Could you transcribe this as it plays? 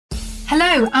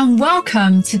Hello and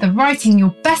welcome to the Writing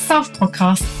Your Best Self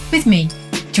podcast with me,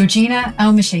 Georgina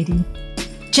El-Mashady.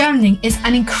 Journaling is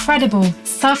an incredible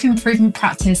self-improvement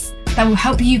practice that will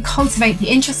help you cultivate the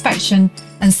introspection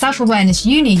and self-awareness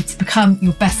you need to become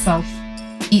your best self.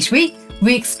 Each week,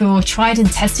 we explore tried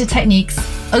and tested techniques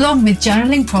along with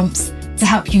journaling prompts to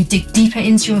help you dig deeper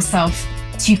into yourself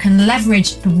so you can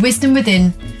leverage the wisdom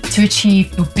within to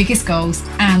achieve your biggest goals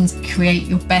and create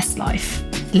your best life.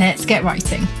 Let's get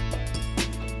writing.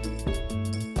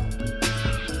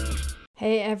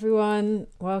 Hey everyone,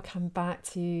 welcome back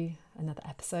to another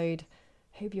episode.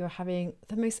 Hope you are having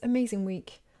the most amazing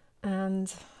week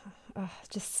and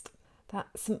just that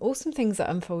some awesome things are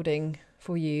unfolding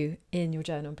for you in your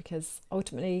journal, because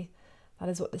ultimately that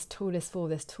is what this tool is for.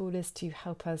 This tool is to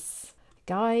help us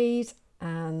guide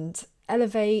and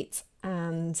elevate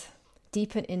and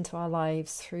deepen into our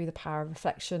lives through the power of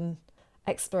reflection,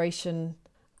 exploration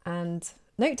and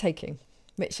note-taking,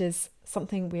 which is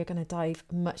something we are going to dive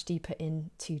much deeper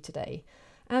into today.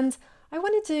 And I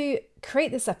wanted to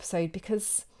create this episode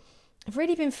because I've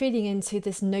really been feeling into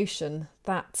this notion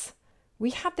that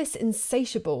we have this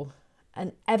insatiable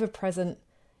and ever-present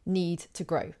need to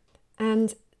grow.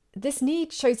 And this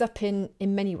need shows up in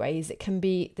many ways. It can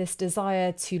be this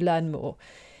desire to learn more.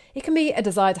 It can be a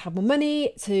desire to have more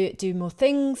money, to do more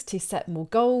things, to set more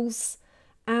goals.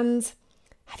 And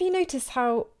have you noticed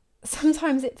how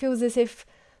sometimes it feels as if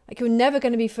you're never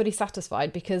going to be fully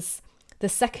satisfied, because the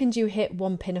second you hit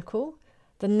one pinnacle,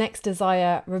 the next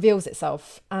desire reveals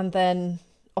itself and then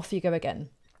off you go again.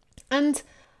 And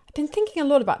I've been thinking a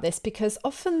lot about this because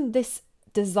often this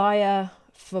desire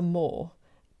for more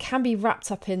can be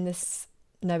wrapped up in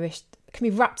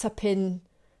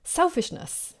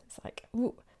selfishness. It's like,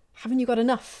 ooh, haven't you got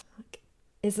enough?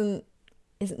 Isn't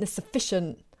this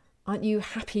sufficient? Aren't you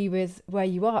happy with where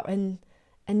you are? And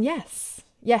yes,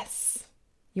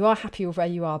 you are happy with where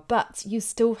you are, but you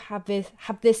still have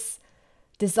this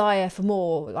desire for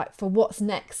more, like for what's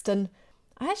next. And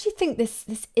I actually think this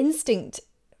instinct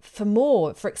for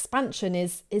more, for expansion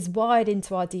is wired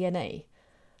into our DNA,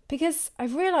 because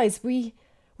I've realised we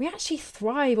actually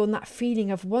thrive on that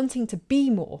feeling of wanting to be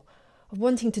more, of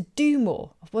wanting to do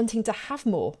more, of wanting to have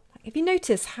more. If you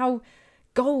notice how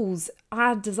goals,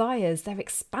 our desires, they're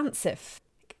expansive.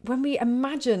 When we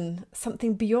imagine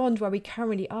something beyond where we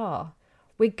currently are,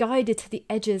 we're guided to the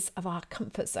edges of our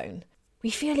comfort zone. We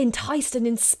feel enticed and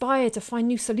inspired to find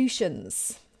new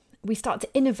solutions. We start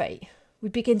to innovate. We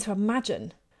begin to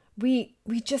imagine. We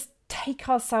just take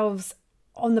ourselves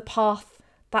on the path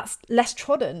that's less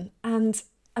trodden, and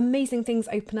amazing things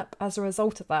open up as a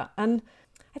result of that. And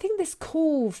I think this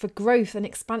call for growth and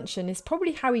expansion is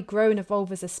probably how we grow and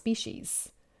evolve as a species.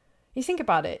 You think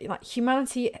about it, like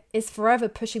humanity is forever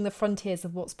pushing the frontiers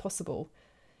of what's possible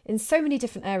in so many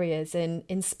different areas,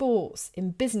 in sports,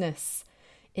 in business,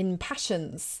 in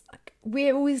passions.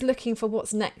 We're always looking for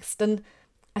what's next. And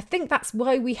I think that's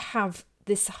why we have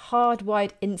this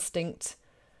hardwired instinct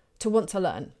to want to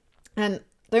learn. And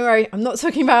don't worry, I'm not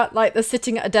talking about like the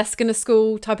sitting at a desk in a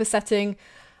school type of setting.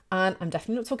 And I'm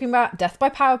definitely not talking about death by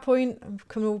PowerPoint. You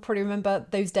can all probably remember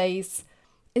those days.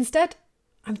 Instead,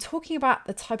 I'm talking about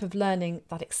the type of learning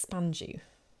that expands you,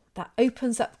 that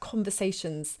opens up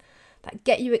conversations, that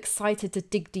get you excited to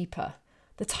dig deeper,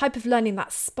 the type of learning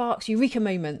that sparks eureka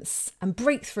moments and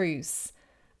breakthroughs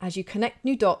as you connect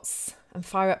new dots and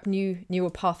fire up neural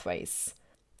pathways.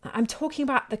 I'm talking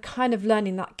about the kind of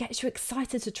learning that gets you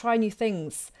excited to try new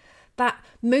things, that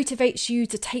motivates you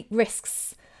to take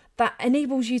risks, that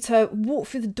enables you to walk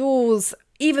through the doors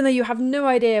even though you have no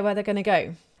idea where they're going to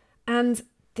go. And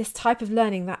this type of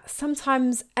learning that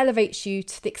sometimes elevates you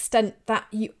to the extent that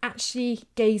you actually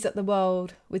gaze at the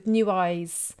world with new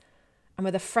eyes and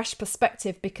with a fresh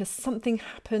perspective, because something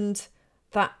happened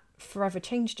that forever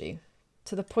changed you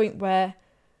to the point where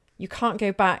you can't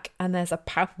go back, and there's a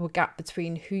palpable gap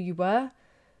between who you were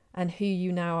and who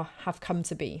you now have come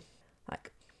to be.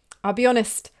 I'll be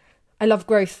honest, I love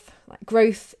growth.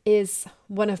 Growth is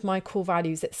one of my core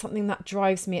values. It's something that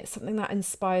drives me. It's something that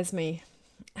inspires me.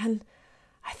 And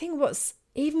I think what's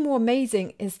even more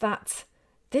amazing is that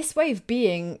this way of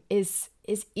being is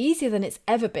easier than it's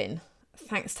ever been,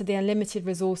 thanks to the unlimited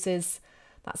resources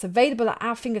that's available at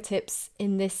our fingertips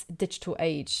in this digital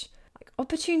age.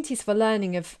 Opportunities for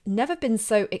learning have never been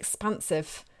so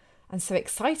expansive and so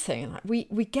exciting. We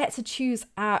get to choose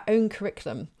our own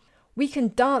curriculum. We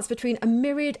can dance between a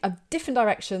myriad of different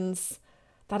directions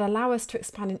that allow us to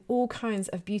expand in all kinds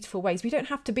of beautiful ways. We don't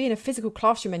have to be in a physical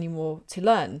classroom anymore to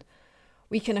learn.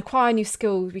 We can acquire new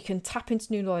skills, we can tap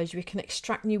into new knowledge, we can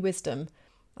extract new wisdom.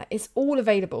 It's all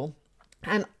available.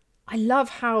 And I love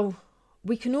how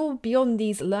we can all be on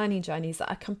these learning journeys that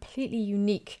are completely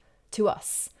unique to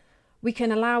us. We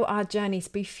can allow our journey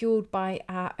to be fueled by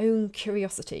our own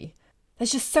curiosity.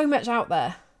 There's just so much out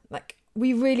there. Like,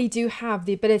 we really do have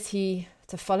the ability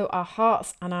to follow our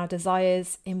hearts and our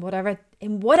desires in whatever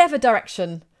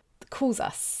direction calls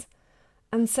us.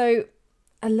 And so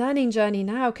a learning journey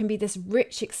now can be this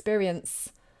rich experience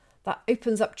that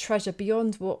opens up treasure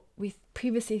beyond what we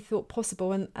previously thought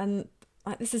possible. And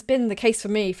like, this has been the case for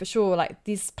me for sure. Like,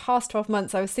 these past 12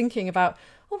 months, I was thinking about,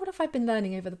 what have I been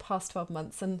learning over the past 12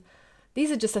 months? And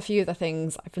these are just a few of the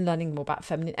things. I've been learning more about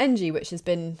feminine energy, which has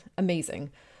been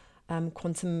amazing.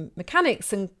 Quantum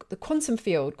mechanics and the quantum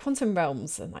field, quantum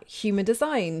realms, and like human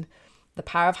design, the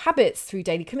power of habits through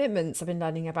daily commitments. I've been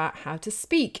learning about how to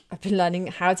speak. I've been learning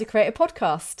how to create a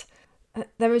podcast.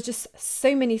 There are just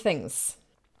so many things.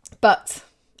 But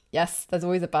yes, there's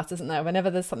always a but, isn't there? Whenever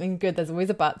there's something good, there's always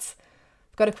a but.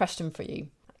 I've got a question for you.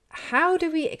 How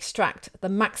do we extract the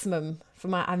maximum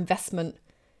from our investment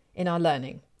in our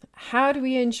learning? How do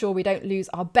we ensure we don't lose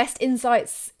our best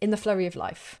insights in the flurry of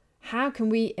life? How can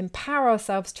we empower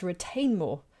ourselves to retain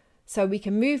more so we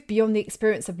can move beyond the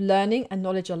experience of learning and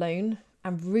knowledge alone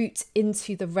and root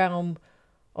into the realm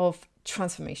of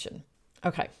transformation?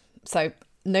 Okay, so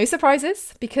no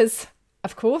surprises, because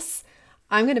of course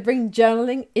I'm going to bring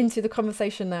journaling into the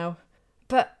conversation now.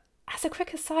 But as a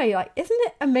quick aside, like, isn't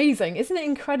it amazing? Isn't it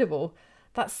incredible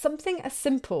that something as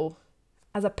simple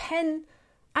as a pen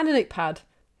and a notepad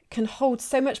can hold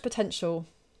so much potential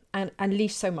and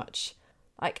unleash so much?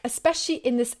 Like, especially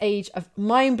in this age of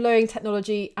mind-blowing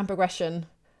technology and progression,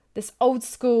 this old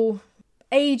school,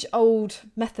 age-old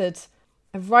method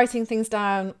of writing things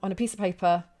down on a piece of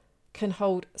paper can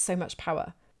hold so much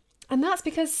power. And that's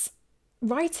because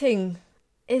writing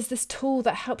is this tool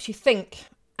that helps you think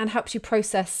and helps you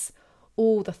process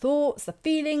all the thoughts, the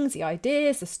feelings, the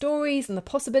ideas, the stories, and the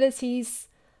possibilities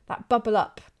that bubble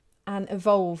up and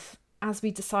evolve as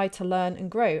we decide to learn and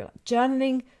grow.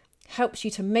 Journaling helps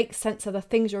you to make sense of the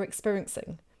things you're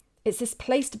experiencing. It's this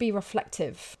place to be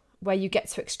reflective, where you get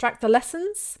to extract the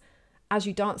lessons as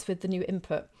you dance with the new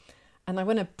input. And I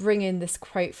want to bring in this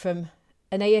quote from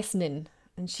Anais Nin,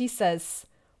 and she says,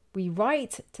 "We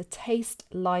write to taste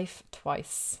life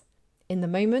twice, in the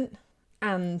moment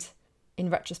and in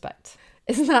retrospect."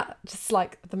 Isn't that just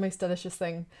like the most delicious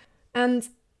thing? And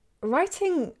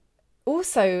writing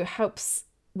also helps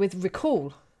with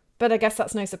recall, but I guess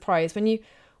that's no surprise.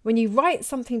 When you write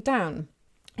something down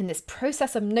in this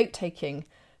process of note-taking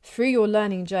through your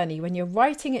learning journey, when you're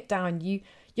writing it down,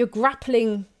 you're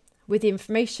grappling with the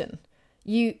information.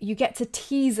 You get to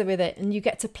tease with it and you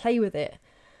get to play with it.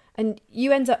 And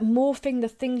you end up morphing the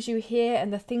things you hear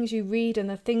and the things you read and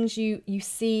the things you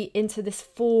see into this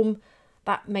form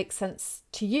that makes sense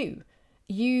to you.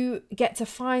 You get to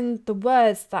find the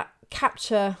words that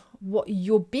capture what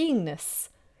your beingness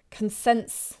can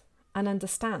sense and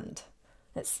understand.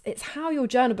 It's how your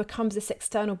journal becomes this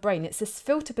external brain. It's this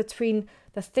filter between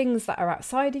the things that are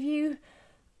outside of you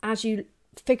as you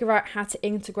figure out how to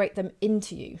integrate them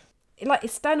into you. Like,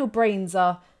 external brains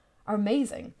are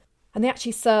amazing, and they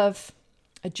actually serve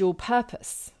a dual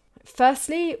purpose.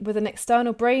 Firstly, with an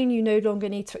external brain, you no longer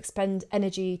need to expend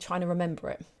energy trying to remember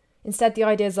it. Instead, the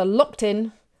ideas are locked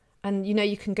in, and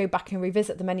you can go back and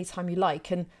revisit them anytime you like.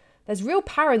 And there's real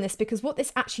power in this, because what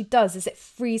this actually does is it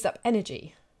frees up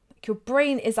energy. Your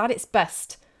brain is at its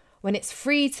best when it's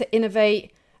free to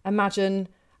innovate, imagine,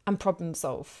 and problem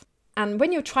solve. And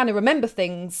when you're trying to remember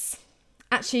things,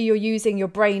 actually you're using your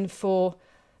brain for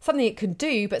something it can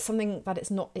do, but something that it's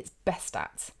not its best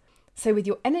at. So with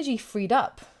your energy freed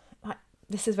up,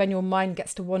 this is when your mind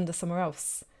gets to wander somewhere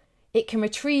else. It can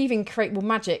retrieve and create more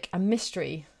magic and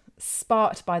mystery,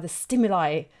 sparked by the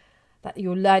stimuli that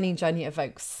your learning journey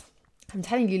evokes. I'm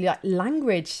telling you, like,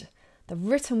 language, the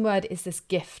written word is this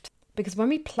gift, because when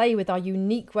we play with our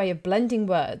unique way of blending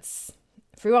words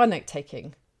through our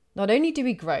note-taking, not only do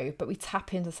we grow, but we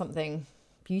tap into something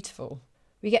beautiful.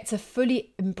 We get to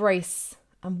fully embrace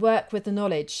and work with the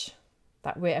knowledge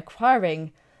that we're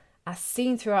acquiring as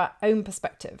seen through our own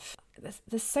perspective.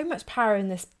 There's so much power in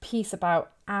this piece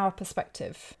about our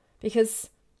perspective, because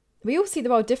we all see the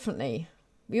world differently.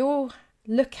 We all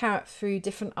look out through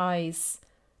different eyes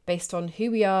based on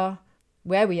who we are,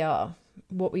 where we are,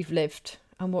 what we've lived,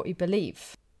 and what we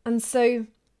believe. And so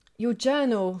your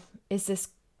journal is this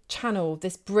channel,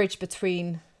 this bridge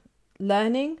between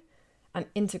learning and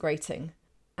integrating.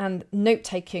 And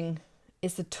note-taking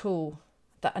is the tool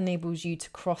that enables you to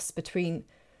cross between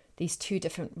these two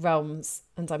different realms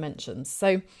and dimensions.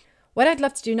 So what I'd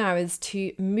love to do now is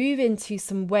to move into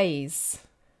some ways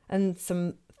and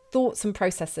some thoughts and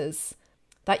processes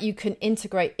that you can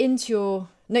integrate into your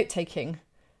note-taking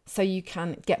so you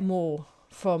can get more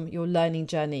from your learning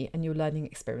journey and your learning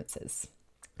experiences.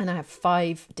 And I have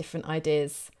 5 different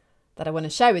ideas that I want to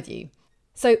share with you.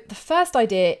 So the first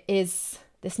idea is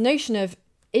this notion of,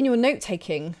 in your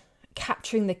note-taking,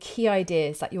 capturing the key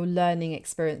ideas that your learning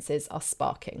experiences are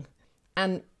sparking.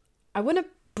 And I want to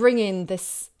bring in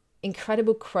this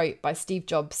incredible quote by Steve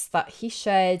Jobs that he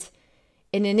shared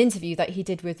in an interview that he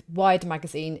did with Wired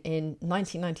magazine in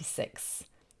 1996.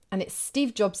 And it's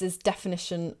Steve Jobs'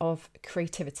 definition of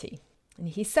creativity. And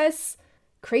he says,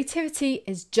 creativity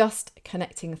is just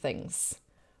connecting things.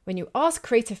 When you ask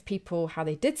creative people how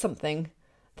they did something,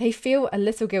 they feel a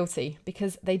little guilty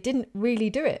because they didn't really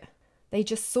do it. They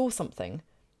just saw something.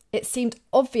 It seemed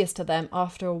obvious to them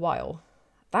after a while.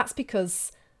 That's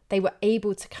because they were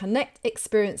able to connect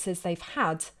experiences they've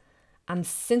had and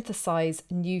synthesize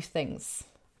new things.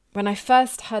 When I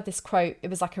first heard this quote, it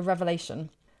was like a revelation.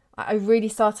 I really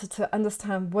started to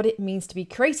understand what it means to be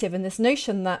creative, and this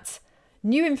notion that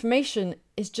new information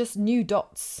is just new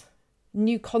dots,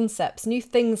 new concepts, new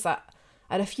things that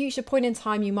at a future point in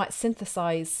time you might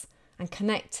synthesize and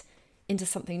connect into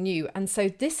something new. And so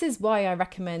this is why I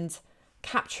recommend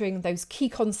capturing those key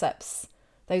concepts,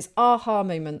 those aha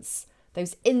moments,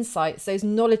 those insights, those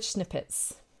knowledge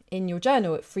snippets in your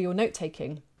journal for your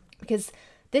note-taking, because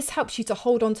this helps you to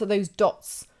hold on to those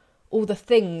dots, all the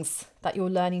things that your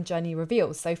learning journey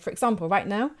reveals. So for example, right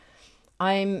now,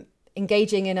 I'm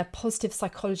engaging in a positive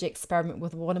psychology experiment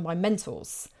with one of my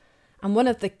mentors. And one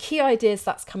of the key ideas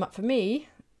that's come up for me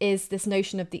is this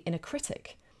notion of the inner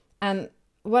critic. And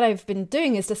what I've been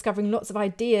doing is discovering lots of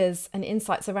ideas and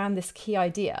insights around this key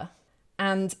idea.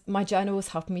 And my journal is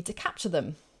helping me to capture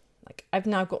them. Like, I've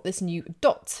now got this new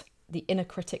dot, the inner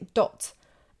critic dot.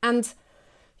 And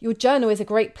your journal is a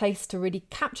great place to really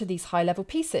capture these high level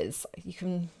pieces. You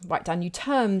can write down new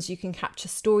terms, you can capture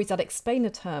stories that explain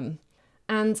a term.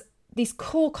 And these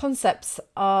core concepts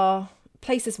are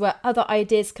places where other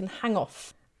ideas can hang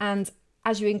off. And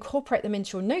as you incorporate them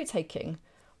into your note-taking,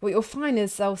 what you'll find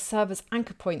is they'll serve as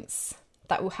anchor points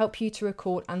that will help you to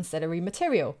record ancillary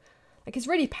material. Like, it's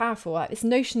really powerful, this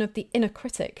notion of the inner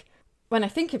critic. When I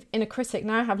think of inner critic,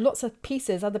 now I have lots of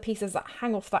pieces, other pieces that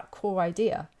hang off that core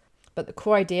idea. But the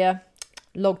core idea,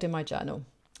 logged in my journal.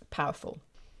 Powerful.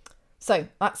 So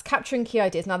that's capturing key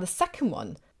ideas. Now the second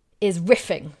one is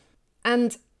riffing.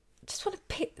 And just want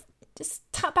to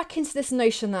just tap back into this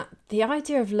notion that the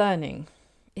idea of learning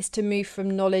is to move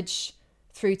from knowledge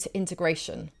through to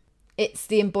integration. It's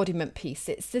the embodiment piece.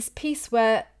 It's this piece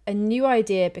where a new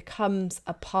idea becomes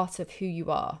a part of who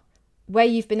you are, where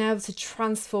you've been able to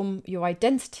transform your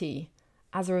identity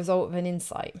as a result of an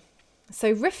insight.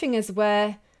 So riffing is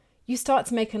where you start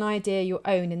to make an idea your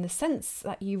own, in the sense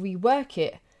that you rework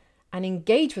it and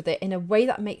engage with it in a way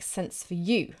that makes sense for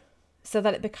you, so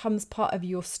that it becomes part of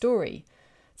your story,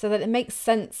 so that it makes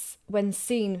sense when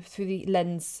seen through the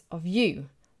lens of you.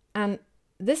 And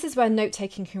this is where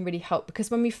note-taking can really help,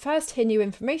 because when we first hear new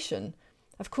information,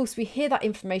 of course, we hear that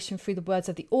information through the words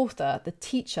of the author, the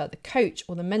teacher, the coach,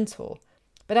 or the mentor.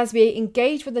 But as we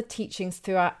engage with the teachings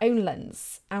through our own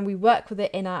lens and we work with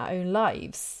it in our own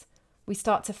lives, we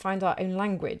start to find our own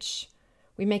language.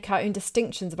 We make our own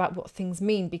distinctions about what things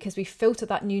mean because we filter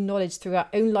that new knowledge through our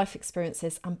own life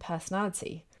experiences and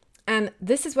personality. And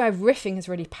this is where riffing is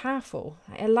really powerful.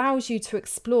 It allows you to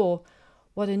explore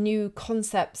what a new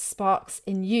concept sparks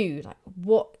in you. Like,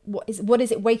 what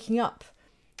is it waking up?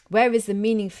 Where is the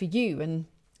meaning for you? And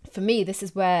for me, this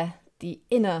is where the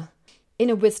inner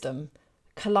wisdom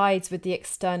collides with the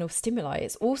external stimuli.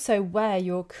 It's also where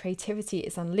your creativity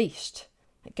is unleashed.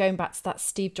 Going back to that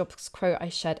Steve Jobs quote I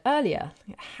shared earlier,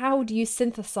 how do you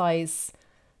synthesize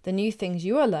the new things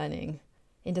you are learning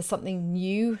into something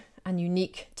new and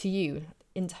unique to you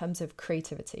in terms of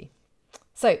creativity?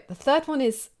 So the third one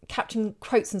is capturing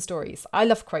quotes and stories. I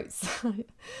love quotes.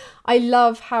 I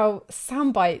love how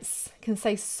sound bites can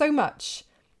say so much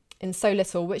in so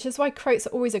little, which is why quotes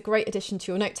are always a great addition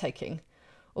to your note-taking.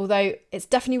 Although it's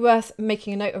definitely worth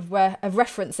making a note of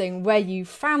referencing where you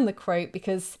found the quote,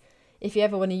 because if you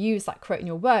ever want to use that quote in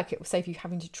your work, it will save you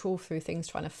having to trawl through things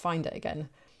trying to find it again.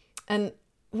 And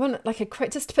a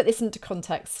quote, just to put this into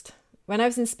context, when I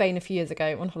was in Spain a few years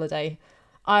ago on holiday,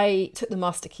 I took the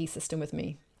Master Key system with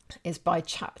me. It's by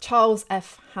Charles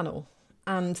F. Hannell.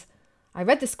 And I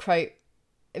read this quote.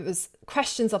 It was,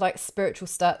 questions are like spiritual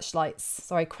searchlights.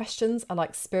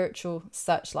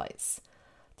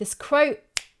 This quote,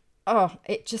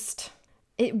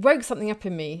 it woke something up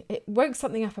in me. It woke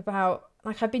something up about,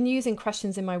 I've been using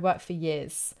questions in my work for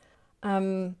years.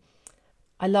 I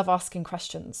love asking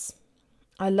questions.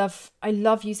 I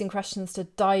love using questions to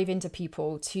dive into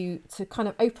people, to kind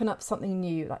of open up something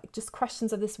new. Like, just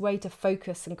questions are this way to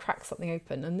focus and crack something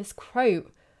open. And this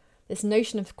quote, this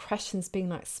notion of questions being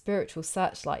like spiritual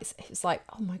searchlights, it's like,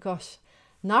 oh my gosh,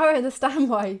 now I understand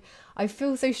why I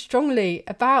feel so strongly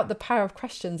about the power of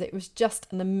questions. It was just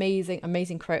an amazing,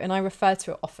 amazing quote, and I refer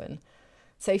to it often.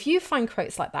 So if you find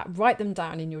quotes like that, write them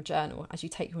down in your journal as you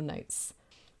take your notes.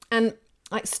 And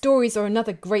like, stories are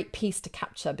another great piece to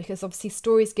capture, because obviously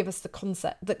stories give us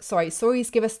stories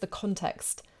give us the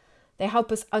context. They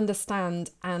help us understand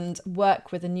and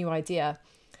work with a new idea.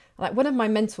 Like, one of my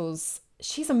mentors,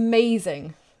 she's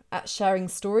amazing at sharing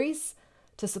stories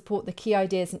to support the key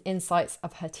ideas and insights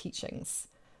of her teachings.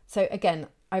 So again,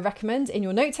 I recommend in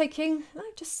your note-taking,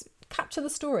 just capture the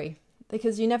story,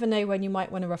 because you never know when you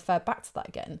might want to refer back to that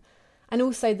again. And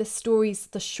also, the story's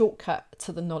the shortcut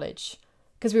to the knowledge,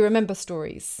 because we remember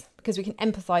stories, because we can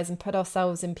empathise and put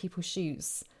ourselves in people's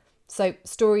shoes. So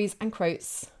stories and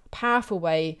quotes, powerful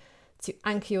way to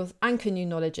anchor new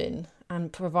knowledge in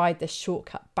and provide this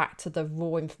shortcut back to the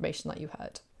raw information that you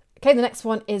heard. Okay, the next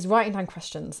one is writing down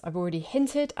questions. I've already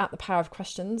hinted at the power of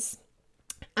questions.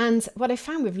 And what I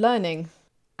found with learning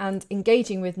and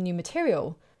engaging with new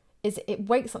material is it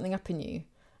wakes something up in you.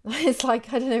 It's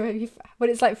like, I don't know what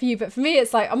it's like for you, but for me,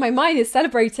 it's like, oh, my mind is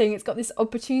celebrating. It's got this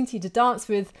opportunity to dance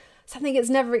with something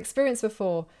it's never experienced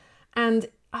before. And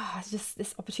it's just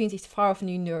this opportunity to fire off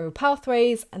new neural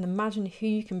pathways and imagine who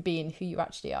you can be and who you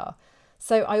actually are.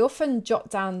 So I often jot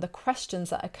down the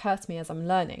questions that occur to me as I'm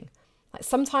learning. Like,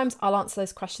 sometimes I'll answer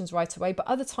those questions right away, but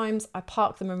other times I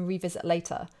park them and revisit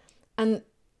later. And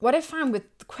what I found with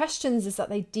the questions is that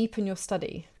they deepen your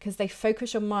study, because they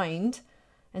focus your mind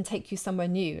and take you somewhere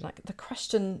new. Like, the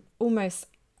question almost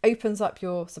opens up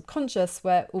your subconscious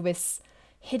where all this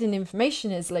hidden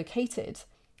information is located,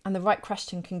 and the right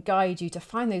question can guide you to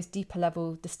find those deeper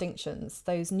level distinctions,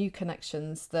 those new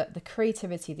connections, the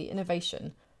creativity, the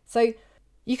innovation. So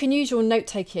you can use your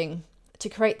note-taking to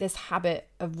create this habit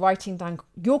of writing down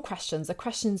your questions, the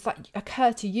questions that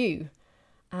occur to you.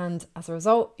 And as a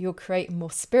result, you'll create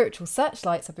more spiritual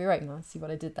searchlights of your own. I see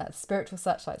what I did there. Spiritual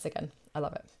searchlights again. I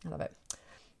love it. I love it.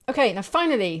 Okay, now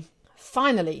finally,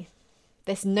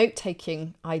 this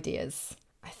note-taking ideas.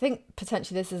 I think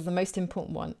potentially this is the most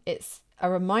important one. It's a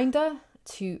reminder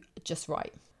to just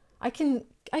write. I can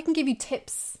give you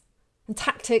tips and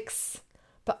tactics,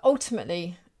 but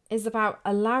ultimately it's about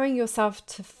allowing yourself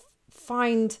to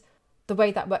find the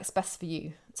way that works best for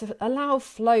you, to allow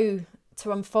flow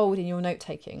to unfold in your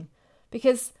note-taking.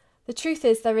 Because the truth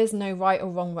is, there is no right or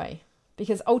wrong way,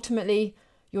 because ultimately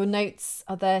your notes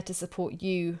are there to support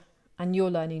you and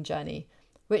your learning journey,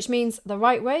 which means the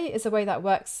right way is the way that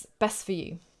works best for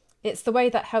you. It's the way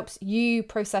that helps you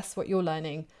process what you're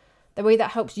learning, the way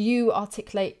that helps you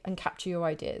articulate and capture your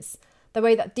ideas, the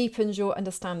way that deepens your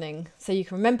understanding so you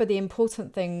can remember the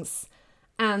important things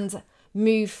and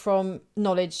move from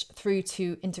knowledge through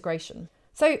to integration.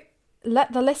 So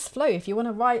let the list flow. If you want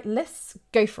to write lists,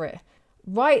 go for it.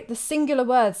 Write the singular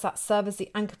words that serve as the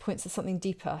anchor points of something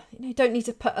deeper. You don't need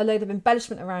to put a load of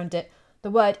embellishment around it. The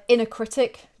word inner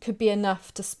critic could be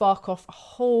enough to spark off a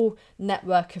whole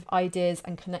network of ideas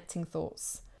and connecting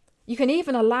thoughts. You can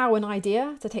even allow an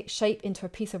idea to take shape into a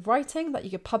piece of writing that you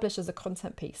could publish as a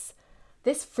content piece.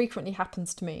 This frequently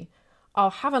happens to me. I'll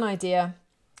have an idea.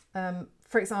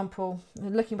 For example,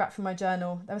 looking back from my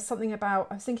journal, there was something I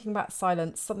was thinking about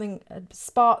silence, something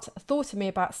sparked a thought in me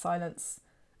about silence.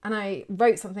 And I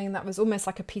wrote something that was almost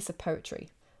like a piece of poetry.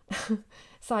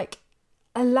 It's like,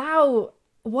 allow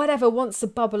whatever wants to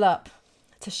bubble up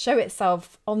to show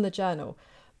itself on the journal.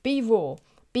 Be raw,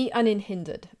 be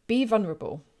unhindered, be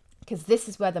vulnerable, because this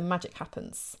is where the magic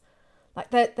happens. Like,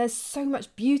 there's so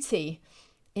much beauty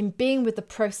in being with the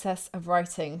process of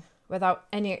writing without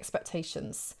any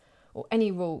expectations or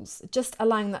any rules, just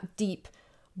allowing that deep,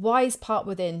 wise part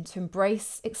within to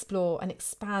embrace, explore, and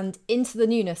expand into the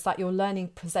newness that your learning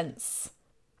presents.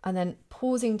 And then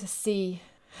pausing to see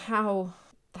how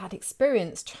that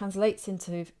experience translates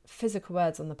into physical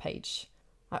words on the page.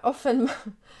 I often,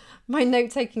 my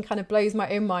note-taking kind of blows my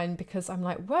own mind, because I'm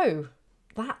like, whoa,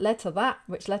 that led to that,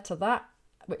 which led to that,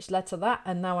 which led to that,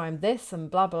 and now I'm this,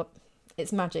 and blah, blah.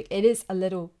 It's magic. It is a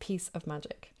little piece of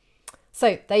magic.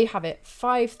 So there you have it.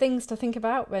 5 things to think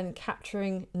about when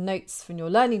capturing notes from your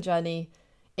learning journey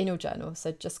in your journal.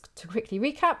 So just to quickly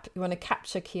recap, you want to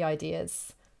capture key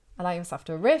ideas, allow yourself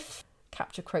to riff,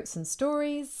 capture quotes and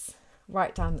stories,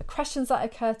 write down the questions that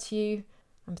occur to you,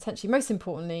 and potentially most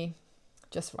importantly,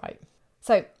 just write.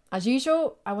 So as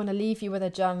usual, I want to leave you with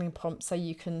a journaling prompt so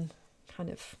you can kind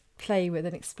of play with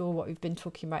and explore what we've been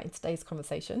talking about in today's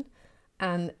conversation.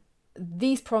 And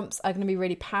these prompts are going to be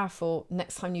really powerful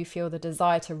next time you feel the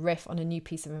desire to riff on a new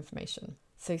piece of information.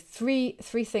 So three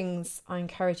things I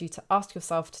encourage you to ask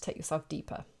yourself to take yourself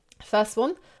deeper. First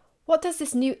one, what does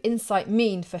this new insight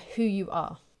mean for who you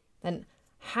are? Then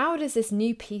how does this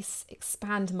new piece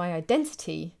expand my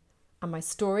identity and my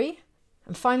story?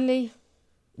 And finally,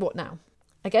 what now?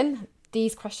 Again,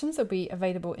 these questions will be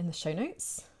available in the show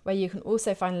notes, where you can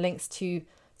also find links to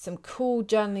some cool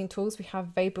journaling tools we have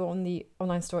available on the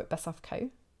online store at Best Self Co.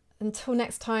 Until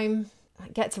next time,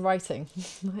 get to writing.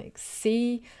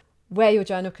 See where your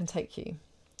journal can take you,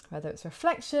 whether it's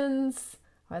reflections,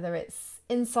 whether it's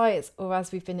insights, or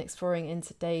as we've been exploring in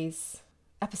today's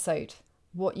episode,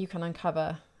 what you can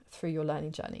uncover through your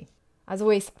learning journey. As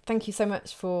always, thank you so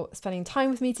much for spending time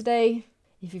with me today.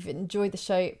 If you've enjoyed the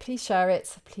show, please share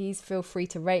it. Please feel free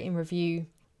to rate and review.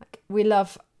 We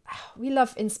love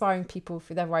inspiring people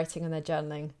through their writing and their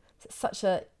journaling. It's such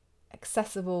an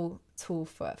accessible tool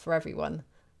for everyone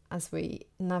as we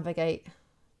navigate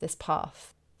this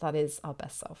path that is our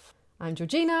best self. I'm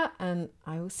Georgina, and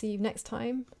I will see you next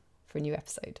time for a new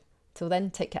episode. Till then,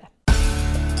 take care.